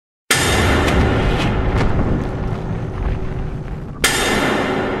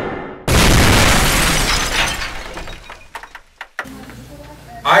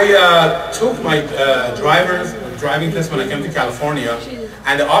I took my driving test when I came to California,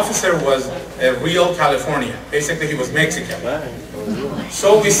 and the officer was a real Californian. Basically, he was Mexican.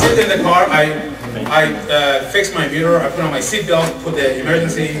 So we sit in the car, I fix my mirror, I put on my seatbelt, put the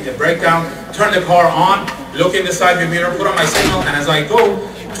emergency brake down, turn the car on, look in the side view mirror, put on my signal, and as I go,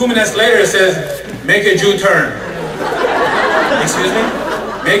 2 minutes later it says, make a U-turn. Excuse me?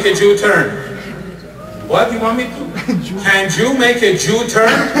 Make a U-turn. What do you want me to do? Can you make a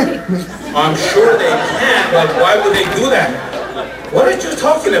U-turn? I'm sure they can, but why would they do that? What are you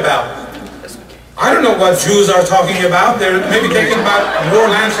talking about? I don't know what Jews are talking about. They're maybe talking about more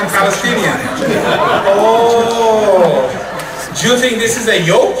land from Palestinians. Oh, do you think this is a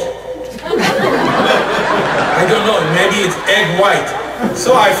yolk? I don't know, maybe it's egg white.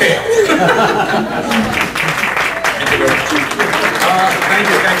 So I failed. Thank you very much.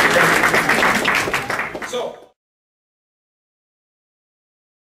 Thank you.